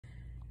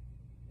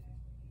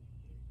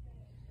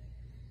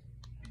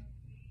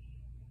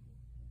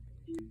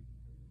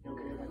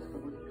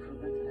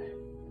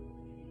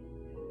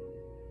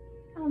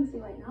see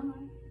why not.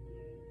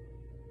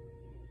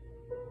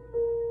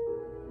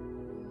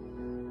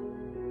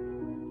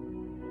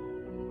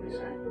 What do you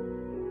say?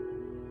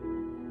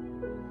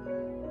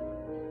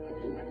 I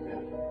blew my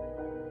bed.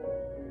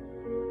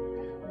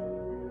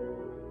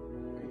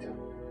 Me too.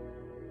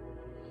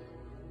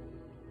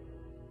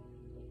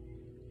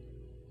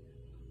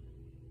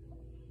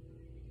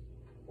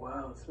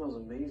 Wow, it smells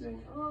amazing.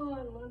 Oh,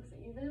 it looks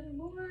even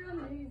more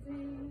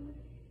amazing.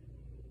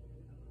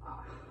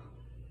 Ah.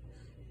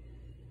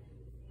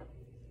 I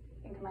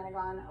think I might have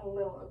gone a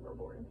little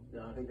overboard.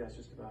 No, I think that's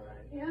just about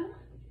right. Yeah?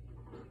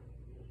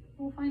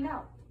 We'll find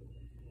out.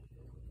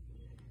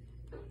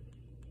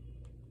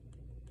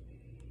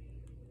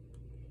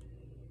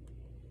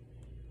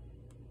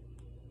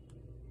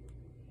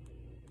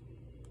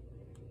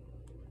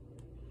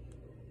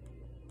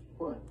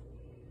 What?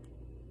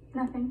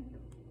 Nothing.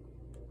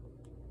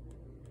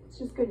 It's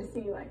just good to see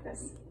you like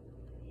this.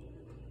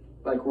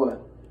 Like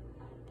what?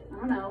 I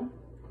don't know.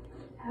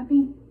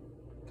 Happy?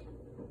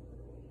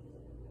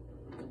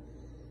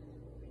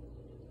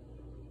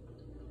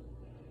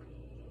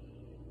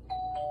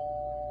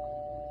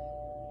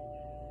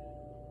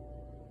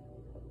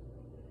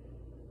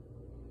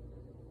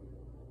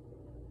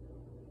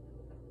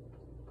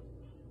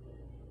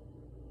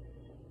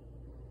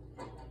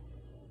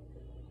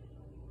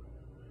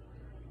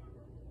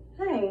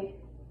 Hey.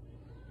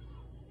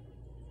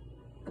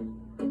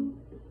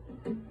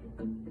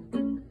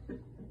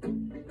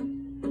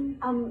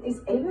 Is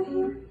Ava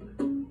here?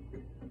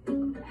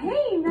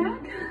 Hey,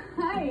 Mac.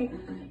 Hi.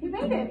 You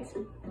made it.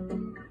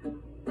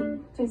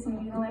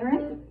 Jason, you gonna let her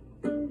in?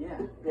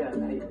 Yeah,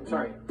 hey,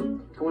 sorry.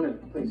 Come on in,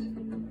 please.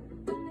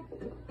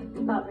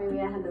 Thought maybe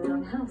I had the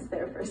wrong house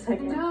there for a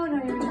second. No,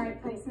 you're in the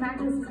right place. Mac,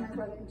 this is my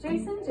brother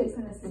Jason.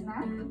 Jason, this is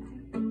Mac.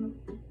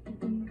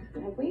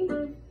 Have we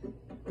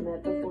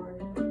met before?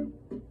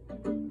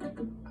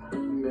 We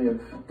may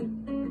have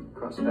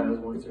crossed paths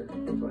once or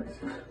twice.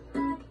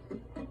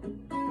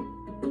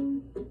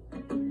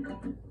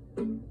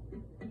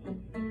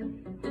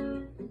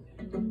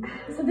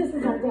 So this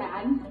is our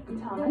dad,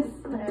 Thomas.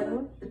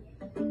 Hello.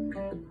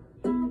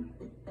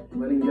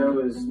 Letting go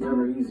is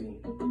never easy.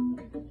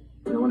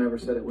 No one ever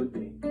said it would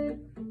be.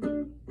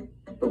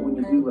 But when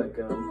you do let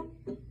go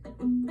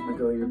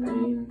of your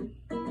pain,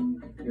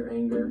 your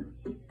anger,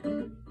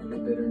 your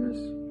bitterness,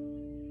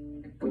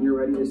 when you're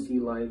ready to see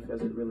life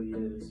as it really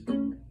is,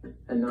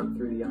 and not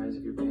through the eyes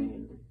of your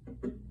pain,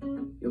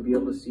 you'll be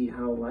able to see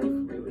how life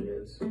really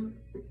is.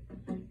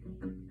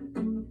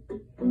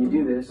 When you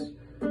do this,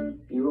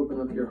 you open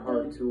up your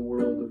heart to a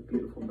world of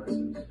beautiful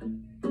messes.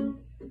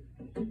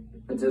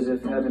 It's as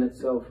if heaven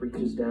itself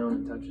reaches down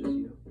and touches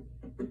you.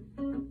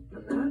 And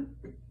that,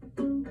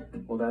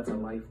 well, that's a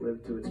life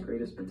lived to its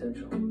greatest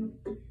potential.